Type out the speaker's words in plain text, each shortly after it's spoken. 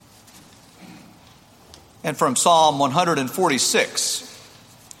And from Psalm 146,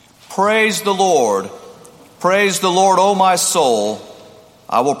 praise the Lord, O my soul.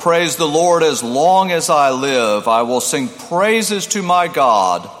 I will praise the Lord as long as I live. I will sing praises to my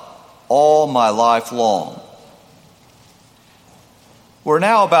God all my life long. We're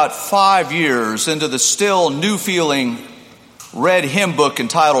now about 5 years into the still new-feeling red hymn book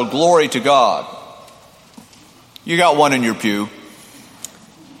entitled Glory to God. You got one in your pew.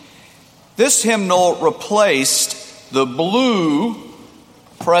 This hymnal replaced the blue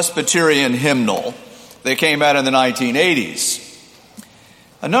Presbyterian hymnal that came out in the 1980s.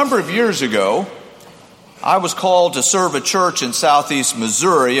 A number of years ago, I was called to serve a church in southeast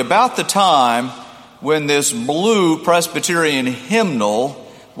Missouri about the time when this blue Presbyterian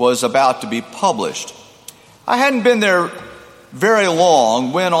hymnal was about to be published. I hadn't been there very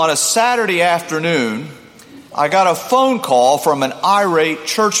long when on a Saturday afternoon, I got a phone call from an irate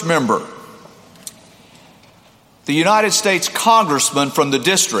church member, the United States congressman from the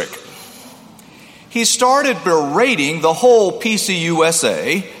district. He started berating the whole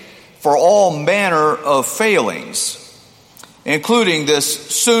PCUSA for all manner of failings, including this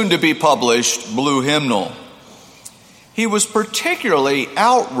soon-to-be-published blue hymnal. He was particularly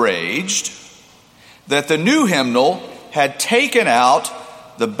outraged that the new hymnal had taken out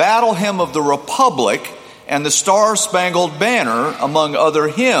the Battle Hymn of the Republic and the Star-Spangled Banner, among other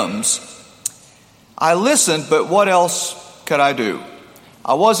hymns. I listened, but what else could I do?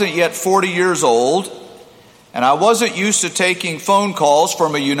 I wasn't yet 40 years old, and I wasn't used to taking phone calls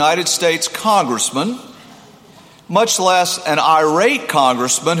from a United States congressman, much less an irate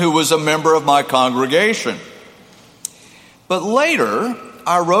congressman who was a member of my congregation. But later,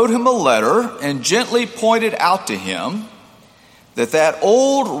 I wrote him a letter and gently pointed out to him that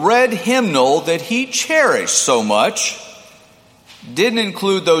old red hymnal that he cherished so much didn't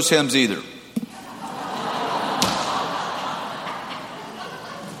include those hymns either.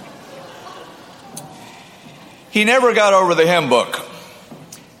 He never got over the hymn book,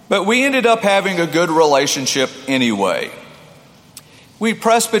 but we ended up having a good relationship anyway. We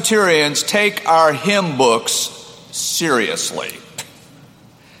Presbyterians take our hymn books seriously,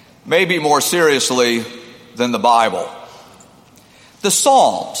 maybe more seriously than the Bible. The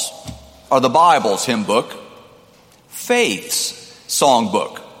Psalms are the Bible's hymn book, faith's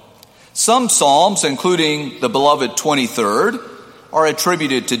songbook. Some psalms, including the beloved 23rd, are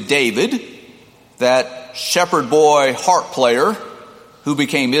attributed to David, that shepherd boy harp player who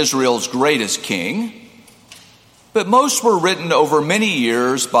became Israel's greatest king. But most were written over many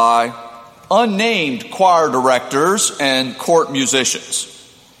years by unnamed choir directors and court musicians.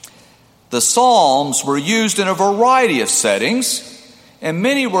 The Psalms were used in a variety of settings, and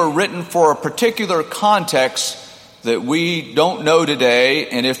many were written for a particular context that we don't know today,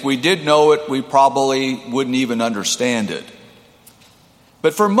 and if we did know it, we probably wouldn't even understand it.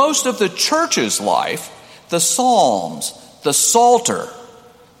 But for most of the church's life, the Psalms, the Psalter,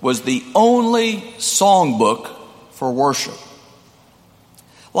 was the only songbook for worship.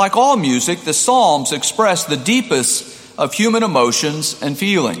 Like all music, the Psalms express the deepest of human emotions and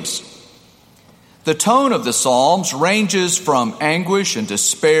feelings. The tone of the Psalms ranges from anguish and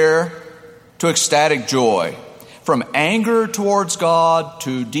despair to ecstatic joy, from anger towards God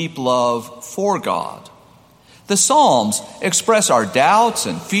to deep love for God. The Psalms express our doubts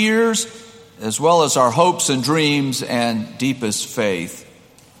and fears, as well as our hopes and dreams and deepest faith.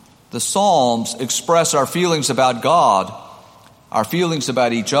 The Psalms express our feelings about God, our feelings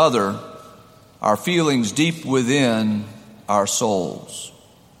about each other, our feelings deep within our souls.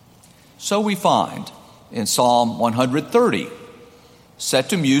 So we find in Psalm 130, set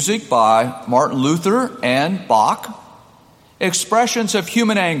to music by Martin Luther and Bach, expressions of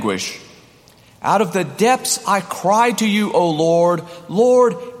human anguish. Out of the depths I cry to you, O Lord.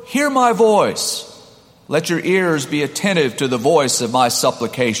 Lord, hear my voice. Let your ears be attentive to the voice of my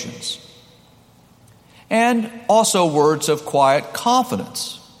supplications. And also words of quiet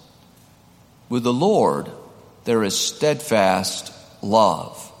confidence. With the Lord, there is steadfast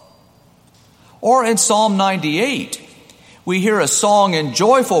love. Or in Psalm 98, we hear a song in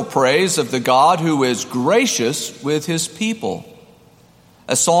joyful praise of the God who is gracious with his people.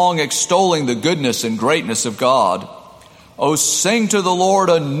 A song extolling the goodness and greatness of God. Oh, sing to the Lord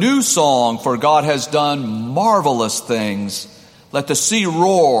a new song, for God has done marvelous things. Let the sea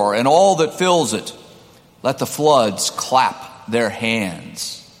roar and all that fills it. Let the floods clap their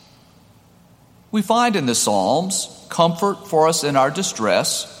hands. We find in the Psalms comfort for us in our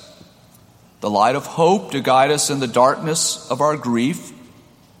distress, the light of hope to guide us in the darkness of our grief,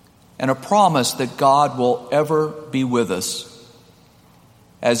 and a promise that God will ever be with us.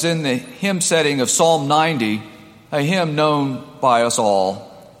 as in the hymn setting of Psalm 90, a hymn known by us all.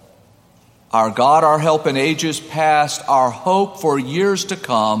 Our God, our help in ages past, our hope for years to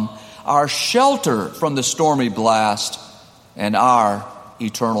come, our shelter from the stormy blast, and our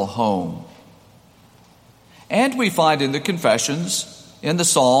eternal home. And we find in the confessions, in the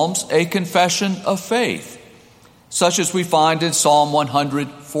Psalms, a confession of faith, such as we find in Psalm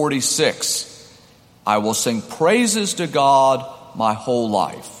 146. I will sing praises to God my whole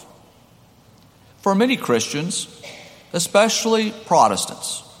life. For many Christians, especially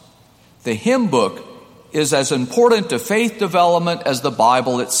Protestants, the hymn book is as important to faith development as the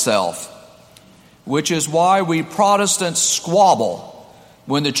Bible itself, which is why we Protestants squabble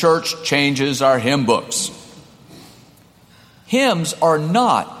when the church changes our hymn books. Hymns are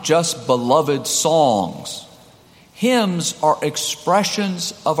not just beloved songs. Hymns are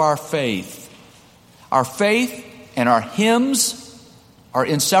expressions of our faith. Our faith and our hymns are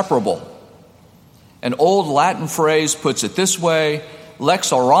inseparable. An old Latin phrase puts it this way: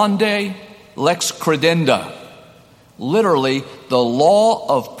 lex orandi, lex credenda. Literally, the law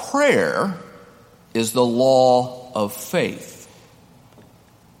of prayer is the law of faith.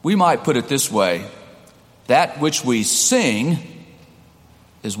 We might put it this way: that which we sing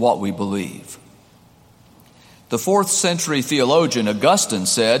is what we believe. The 4th century theologian Augustine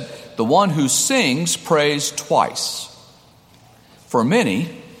said, the one who sings prays twice. For many,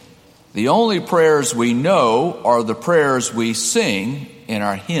 the only prayers we know are the prayers we sing in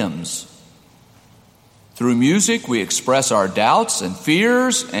our hymns. Through music, we express our doubts and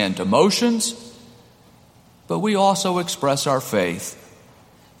fears and emotions, but we also express our faith.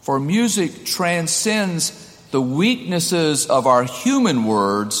 For music transcends the weaknesses of our human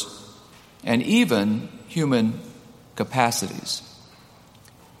words and even human capacities.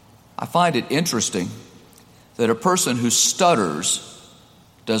 I find it interesting that a person who stutters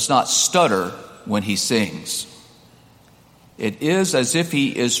does not stutter when he sings. It is as if he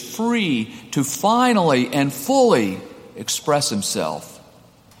is free to finally and fully express himself.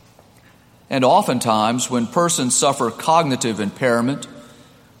 And oftentimes, when persons suffer cognitive impairment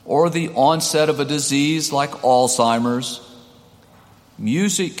or the onset of a disease like Alzheimer's,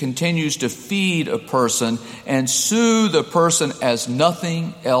 music continues to feed a person and soothe a person as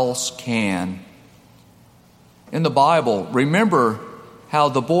nothing else can. In the Bible, remember how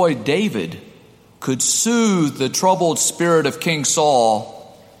the boy David could soothe the troubled spirit of King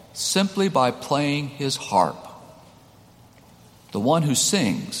Saul simply by playing his harp. The one who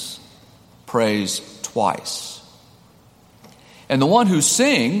sings prays twice. And the one who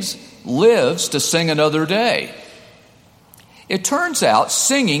sings lives to sing another day. It turns out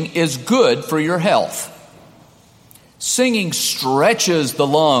singing is good for your health. Singing stretches the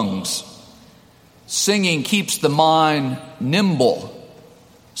lungs. Singing keeps the mind nimble,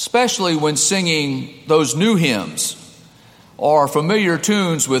 especially when singing those new hymns or familiar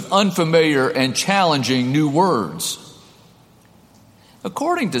tunes with unfamiliar and challenging new words.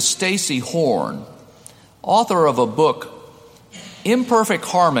 According to Stacy Horn, author of a book, Imperfect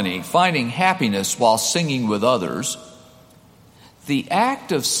Harmony, Finding Happiness While Singing with Others, the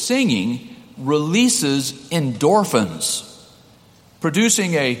act of singing releases endorphins,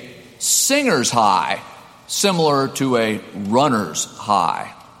 producing a singer's high similar to a runner's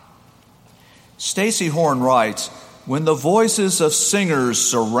high. Stacy Horn writes, when the voices of singers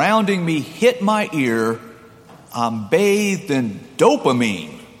surrounding me hit my ear, I'm bathed in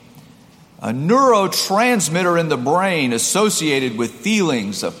dopamine, a neurotransmitter in the brain associated with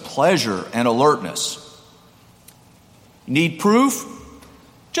feelings of pleasure and alertness. Need proof?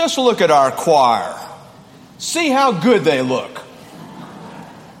 Just look at our choir. See how good they look.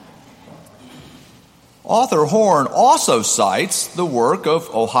 Author Horn also cites the work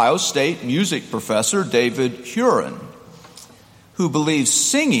of Ohio State music professor David Huron, who believes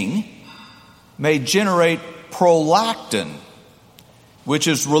singing may generate prolactin, which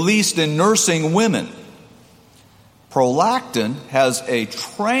is released in nursing women. Prolactin has a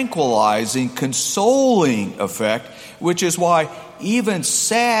tranquilizing, consoling effect, which is why even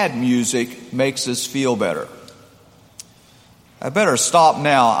sad music makes us feel better. I better stop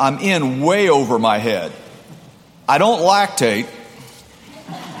now. I'm in way over my head. I don't lactate,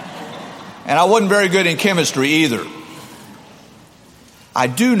 and I wasn't very good in chemistry either. I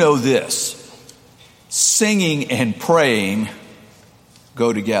do know this: singing and praying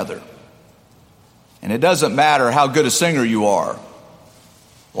go together. And it doesn't matter how good a singer you are.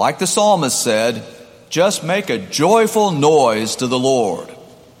 Like the psalmist said, just make a joyful noise to the Lord.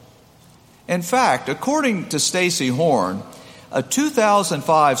 In fact, according to Stacy Horn, a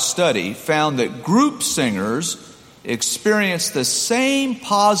 2005 study found that group singers experience the same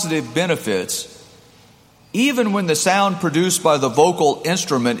positive benefits even when the sound produced by the vocal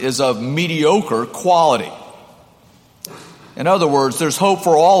instrument is of mediocre quality. In other words, there's hope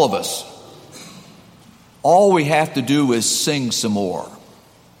for all of us. All we have to do is sing some more.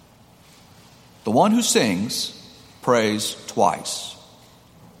 The one who sings prays twice.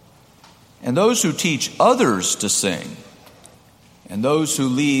 And those who teach others to sing, and those who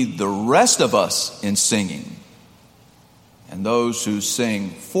lead the rest of us in singing, and those who sing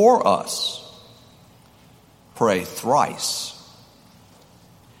for us, pray thrice.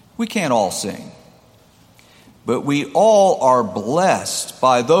 We can't all sing, but we all are blessed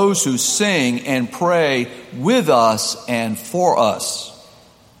by those who sing and pray with us and for us.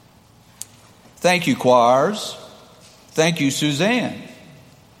 Thank you, choirs. Thank you, Suzanne,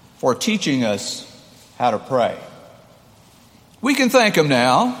 for teaching us how to pray. We can thank them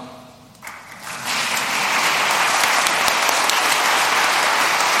now.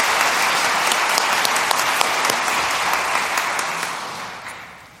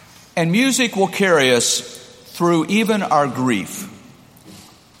 And music will carry us through even our grief.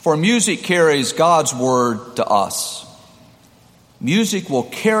 For music carries God's word to us. Music will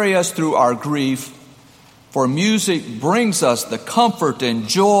carry us through our grief, for music brings us the comfort and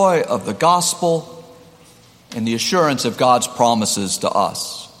joy of the gospel and the assurance of God's promises to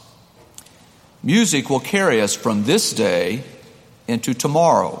us. Music will carry us from this day into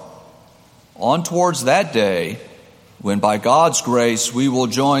tomorrow, on towards that day when by God's grace we will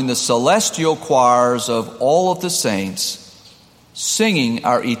join the celestial choirs of all of the saints, singing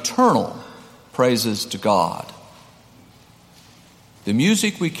our eternal praises to God. The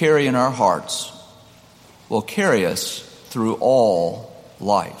music we carry in our hearts will carry us through all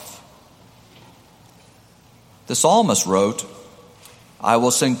life. The psalmist wrote, "I will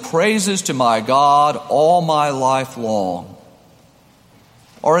sing praises to my God all my life long."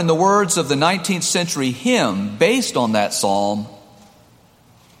 Or in the words of the 19th century hymn based on that psalm,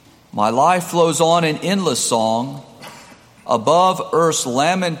 "My life flows on in endless song. Above earth's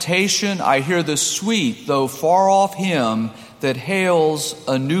lamentation, I hear the sweet, though far-off hymn that hails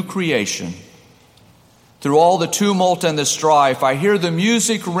a new creation. Through all the tumult and the strife, I hear the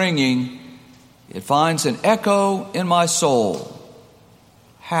music ringing. It finds an echo in my soul.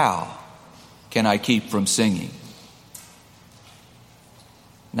 How can I keep from singing?"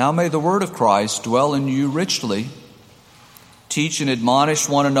 Now may the word of Christ dwell in you richly. Teach and admonish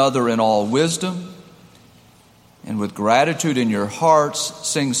one another in all wisdom, and with gratitude in your hearts,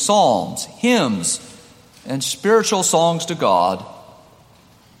 sing psalms, hymns, and spiritual songs to God.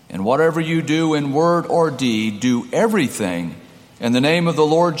 And whatever you do in word or deed, do everything in the name of the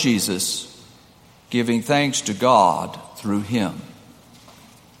Lord Jesus, giving thanks to God through him.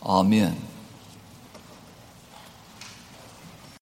 Amen.